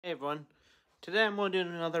Hey everyone, today I'm going to do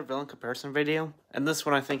another villain comparison video, and this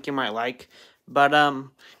one I think you might like, but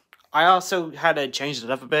I also had to change it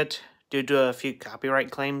up a bit due to a few copyright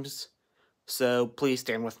claims, so please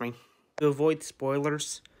stand with me. To avoid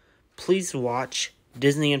spoilers, please watch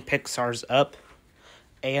Disney and Pixar's Up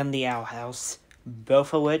and The Owl House,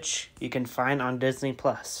 both of which you can find on Disney+.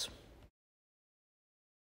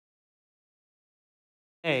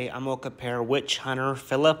 Today I'm going to compare witch hunter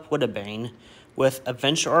Philip Wittebane with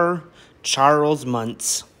adventurer Charles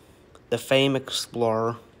Muntz, the famed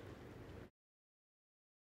explorer.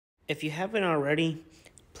 If you haven't already,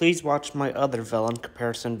 please watch my other villain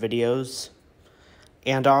comparison videos,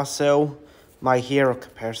 and also my hero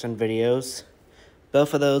comparison videos.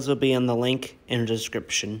 Both of those will be in the link in the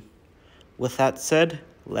description. With that said,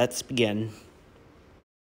 let's begin.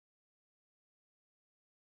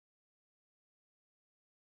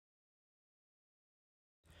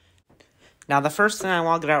 Now, the first thing I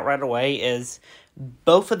want to get out right away is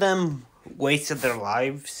both of them wasted their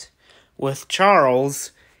lives. With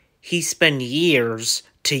Charles, he spent years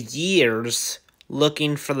to years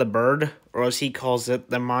looking for the bird, or as he calls it,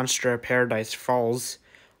 the monster of Paradise Falls,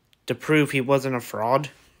 to prove he wasn't a fraud.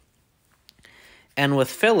 And with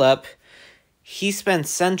Philip, he spent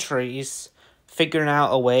centuries figuring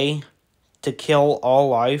out a way to kill all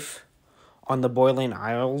life on the Boiling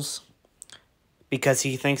Isles, because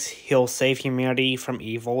he thinks he'll save humanity from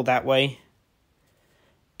evil that way.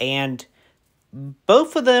 And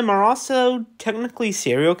both of them are also technically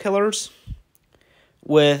serial killers,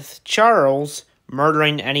 with Charles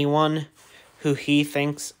murdering anyone who he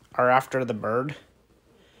thinks are after the bird.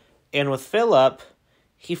 And with Philip,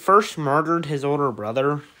 he first murdered his older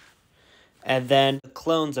brother, and then the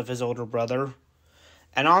clones of his older brother.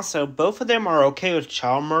 And also, both of them are okay with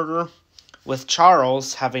child murder, with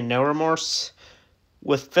Charles having no remorse,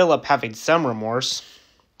 with Philip having some remorse.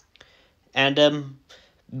 And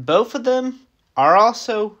both of them are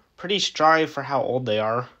also pretty strive for how old they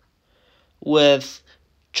are. With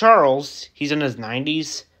Charles, he's in his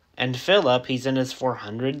 90s, and Philip, he's in his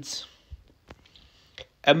 400s.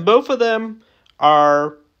 And both of them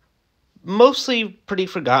are mostly pretty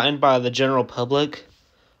forgotten by the general public,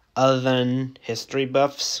 other than history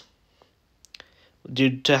buffs,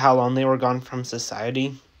 due to how long they were gone from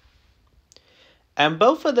society. And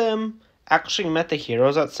both of them actually met the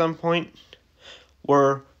heroes at some point,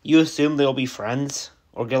 where you assume they'll be friends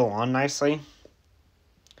or get along nicely.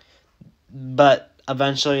 But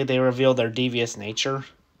eventually they reveal their devious nature.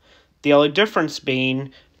 The only difference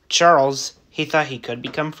being, Charles, he thought he could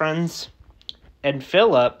become friends. And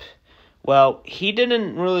Philip, well, he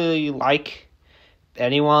didn't really like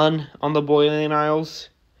anyone on the Boiling Isles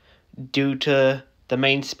due to the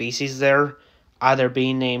main species there either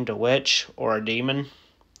being named a witch or a demon.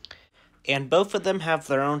 And both of them have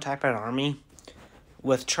their own type of army.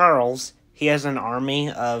 With Charles, he has an army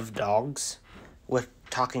of dogs with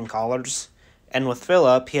talking collars. And with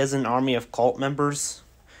Philip, he has an army of cult members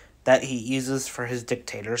that he uses for his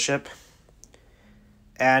dictatorship.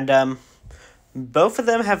 And both of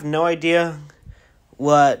them have no idea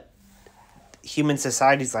what human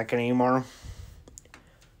society's like anymore.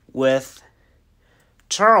 With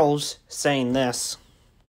Charles saying this: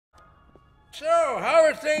 So, how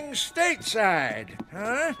are things stateside,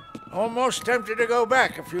 huh? Almost tempted to go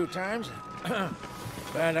back a few times,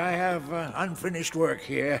 but I have unfinished work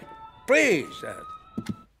here. Please.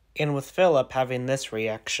 And with Philip having this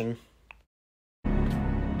reaction: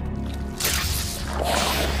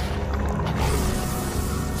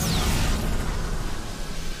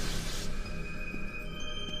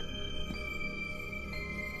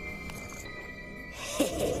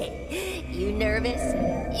 You nervous?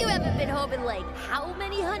 You haven't been home in like how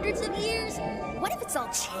many hundreds of years? What if it's all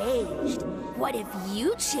changed? What if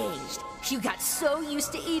you changed? You got so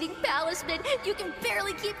used to eating palisman, you can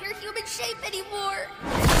barely keep your human shape anymore.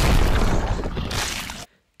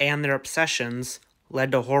 And their obsessions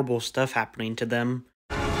led to horrible stuff happening to them.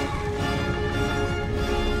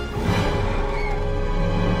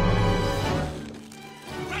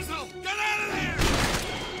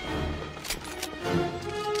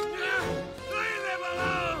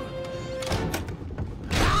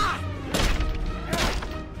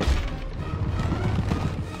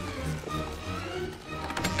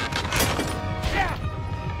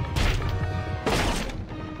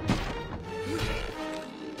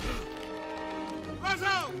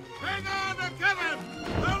 Hang on to Kevin!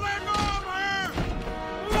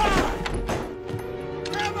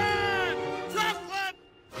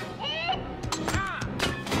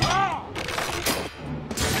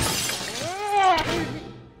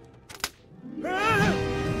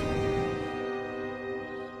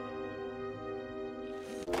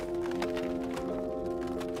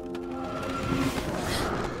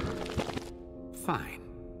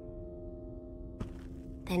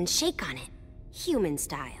 and shake on it, human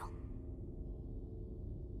style.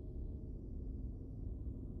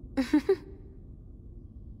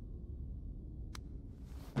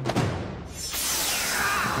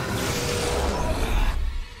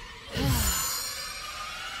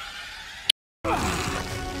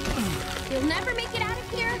 You'll never make it out of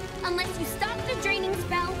here unless you stop the draining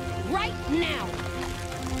spell right now.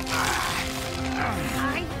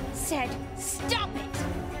 I said stop it.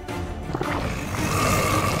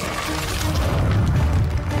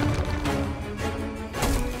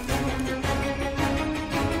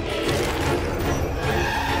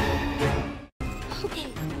 Okay,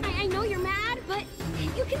 I know you're mad, but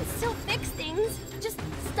you can still fix things. Just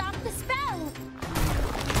stop the spell.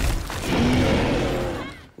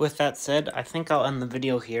 With that said, I think I'll end the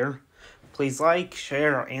video here. Please like,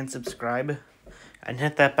 share, and subscribe. And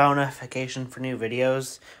hit that bell notification for new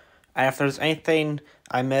videos. And if there's anything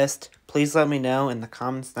I missed, please let me know in the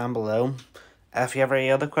comments down below. If you have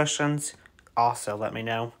any other questions, also let me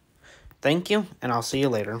know. Thank you, and I'll see you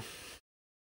later.